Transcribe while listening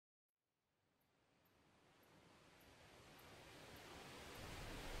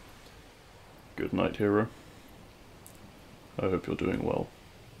Good night, hero. I hope you're doing well.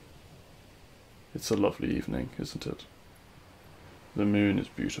 It's a lovely evening, isn't it? The moon is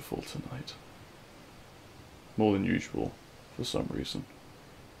beautiful tonight. More than usual, for some reason.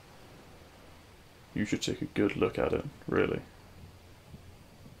 You should take a good look at it, really.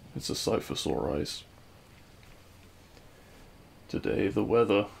 It's a sight for sore eyes. Today the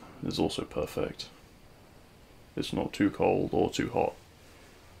weather is also perfect. It's not too cold or too hot.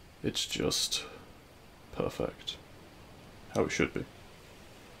 It's just perfect. How it should be.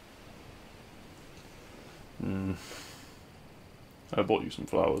 I bought you some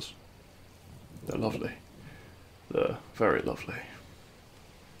flowers. They're lovely. They're very lovely.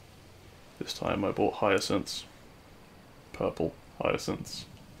 This time I bought hyacinths. Purple hyacinths.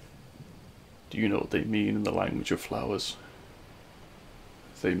 Do you know what they mean in the language of flowers?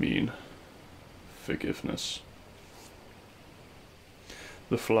 They mean forgiveness.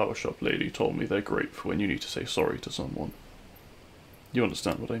 The flower shop lady told me they're great for when you need to say sorry to someone. You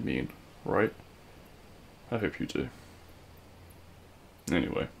understand what I mean, right? I hope you do.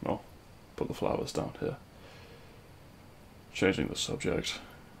 Anyway, I'll put the flowers down here. Changing the subject.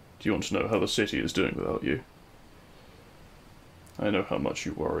 Do you want to know how the city is doing without you? I know how much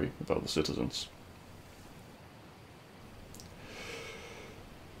you worry about the citizens.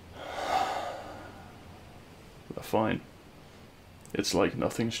 They're fine. It's like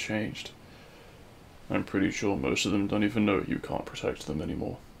nothing's changed. I'm pretty sure most of them don't even know you can't protect them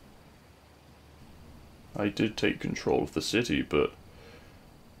anymore. I did take control of the city, but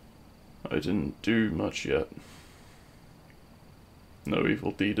I didn't do much yet. No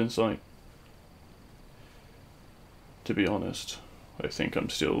evil deed in sight. To be honest, I think I'm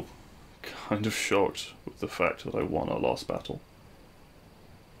still kind of shocked with the fact that I won our last battle.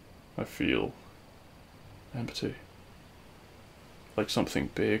 I feel empty. Like something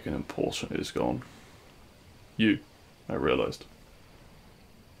big and important is gone. You, I realized.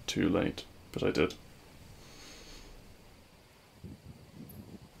 Too late, but I did.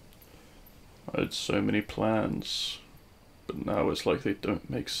 I had so many plans, but now it's like they don't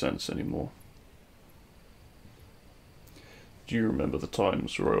make sense anymore. Do you remember the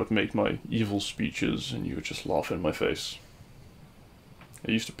times where I would make my evil speeches and you would just laugh in my face?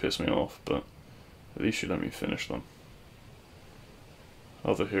 It used to piss me off, but at least you let me finish them.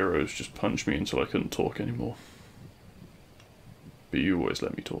 Other heroes just punched me until I couldn't talk anymore. But you always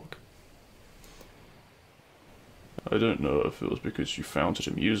let me talk. I don't know if it was because you found it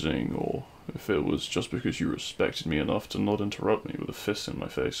amusing, or if it was just because you respected me enough to not interrupt me with a fist in my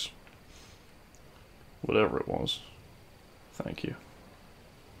face. Whatever it was, thank you.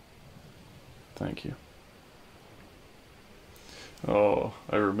 Thank you. Oh,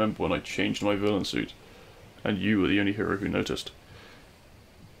 I remember when I changed my villain suit, and you were the only hero who noticed.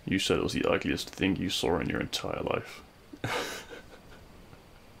 You said it was the ugliest thing you saw in your entire life.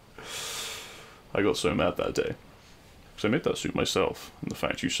 I got so mad that day, because I made that suit myself, and the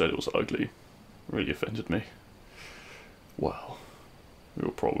fact you said it was ugly really offended me. Well,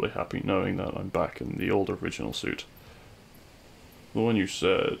 you're probably happy knowing that I'm back in the old original suit. The one you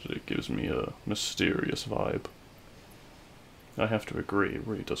said, it gives me a mysterious vibe. I have to agree, it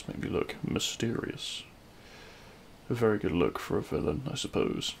really does make me look mysterious. A very good look for a villain, I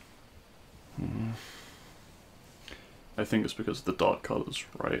suppose. I think it's because of the dark colours,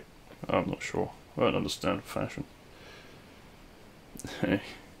 right? I'm not sure. I don't understand fashion. Hey,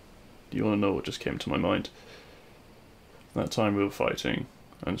 do you want to know what just came to my mind? That time we were fighting,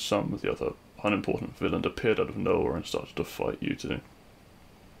 and some of the other unimportant villain appeared out of nowhere and started to fight you two.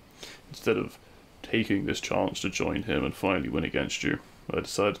 Instead of taking this chance to join him and finally win against you, I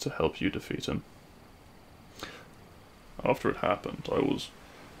decided to help you defeat him. After it happened, I was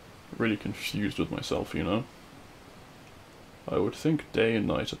really confused with myself, you know? I would think day and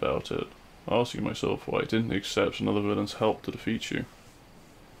night about it, asking myself why I didn't accept another villain's help to defeat you.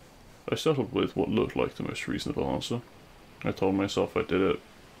 I settled with what looked like the most reasonable answer. I told myself I did it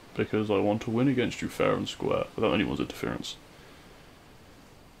because I want to win against you fair and square, without anyone's interference.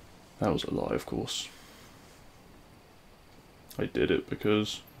 That was a lie, of course. I did it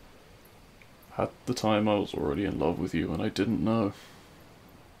because at the time I was already in love with you and I didn't know.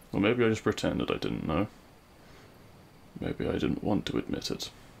 Or maybe I just pretended I didn't know. Maybe I didn't want to admit it.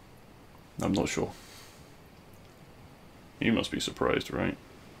 I'm not sure. You must be surprised, right?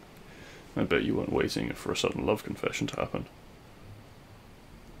 I bet you weren't waiting for a sudden love confession to happen.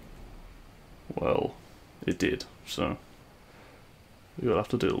 Well, it did, so you'll have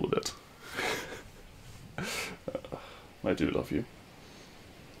to deal with it. I do love you.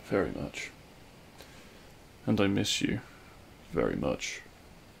 Very much. And I miss you. Very much.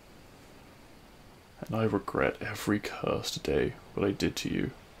 And I regret every cursed day what I did to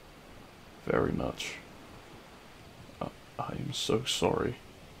you. Very much. I am so sorry.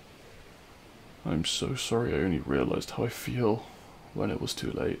 I'm so sorry I only realized how I feel when it was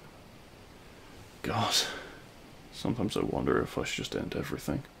too late. God, sometimes I wonder if I should just end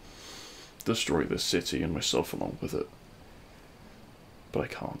everything. Destroy this city and myself along with it. But I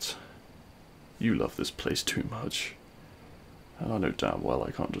can't. You love this place too much. And I know damn well I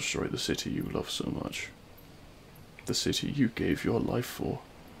can't destroy the city you love so much. The city you gave your life for.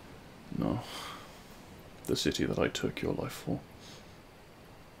 No. The city that I took your life for.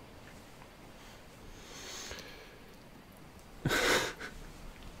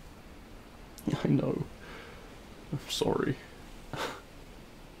 I know. I'm sorry. I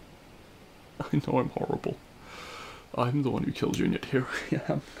know I'm horrible. I'm the one who killed you, and yet here I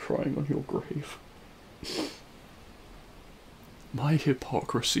am, crying on your grave. My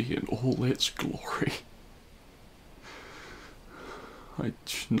hypocrisy in all its glory.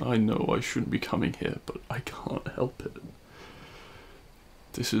 I know I shouldn't be coming here, but I can't help it.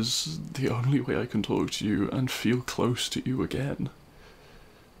 This is the only way I can talk to you and feel close to you again.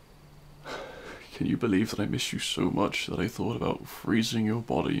 Can you believe that I miss you so much that I thought about freezing your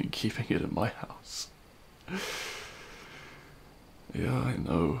body and keeping it in my house? Yeah, I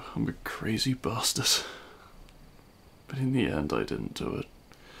know, I'm a crazy bastard. But in the end, I didn't do it.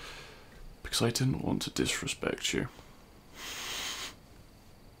 Because I didn't want to disrespect you.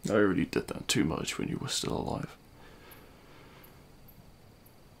 I already did that too much when you were still alive.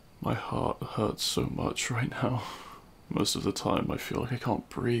 My heart hurts so much right now. Most of the time I feel like I can't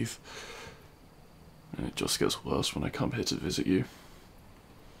breathe. And it just gets worse when I come here to visit you.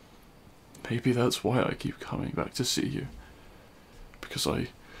 Maybe that's why I keep coming back to see you. Because I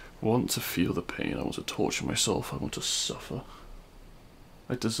want to feel the pain, I want to torture myself, I want to suffer.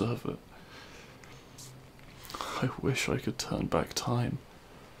 I deserve it. I wish I could turn back time.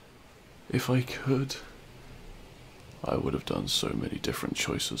 If I could, I would have done so many different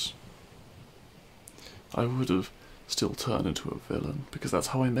choices. I would have still turned into a villain, because that's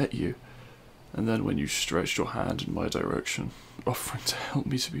how I met you. And then when you stretched your hand in my direction, offering to help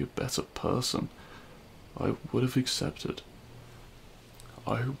me to be a better person, I would have accepted.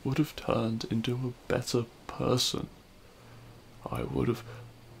 I would have turned into a better person. I would have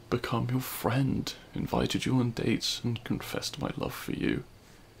become your friend, invited you on dates, and confessed my love for you.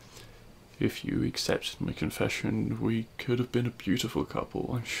 If you accepted my confession, we could have been a beautiful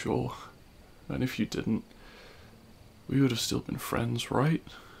couple, I'm sure. And if you didn't, we would have still been friends, right?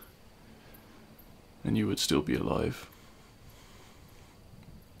 And you would still be alive.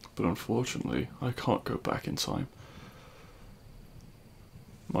 But unfortunately, I can't go back in time.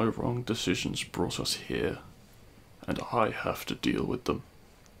 My wrong decisions brought us here, and I have to deal with them.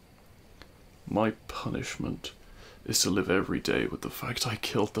 My punishment is to live every day with the fact I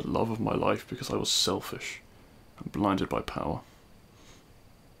killed the love of my life because I was selfish and blinded by power.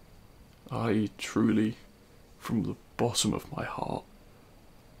 I truly, from the bottom of my heart,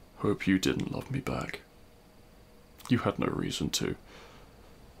 hope you didn't love me back. You had no reason to,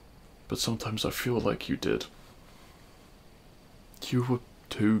 but sometimes I feel like you did. You were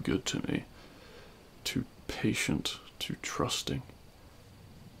too good to me, too patient, too trusting.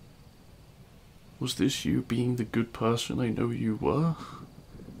 Was this you being the good person I know you were?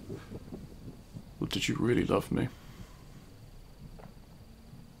 Or did you really love me?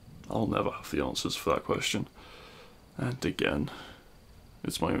 I'll never have the answers for that question. And again,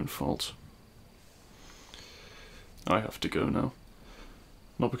 it's my own fault. I have to go now.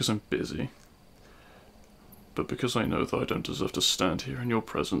 Not because I'm busy, but because I know that I don't deserve to stand here in your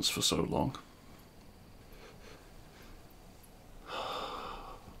presence for so long.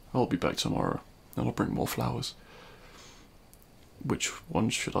 I'll be back tomorrow, and I'll bring more flowers. Which one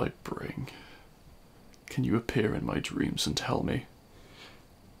should I bring? Can you appear in my dreams and tell me?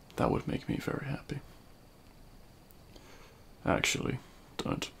 That would make me very happy. Actually,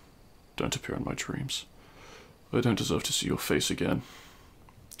 don't. Don't appear in my dreams. I don't deserve to see your face again,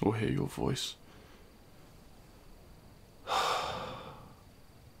 or hear your voice.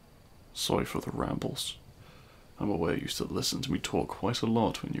 Sorry for the rambles. I'm aware you used to listen to me talk quite a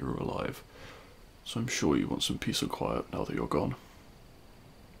lot when you were alive, so I'm sure you want some peace and quiet now that you're gone.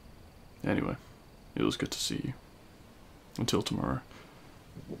 Anyway, it was good to see you. Until tomorrow,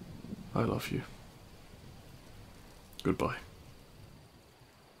 I love you. Goodbye.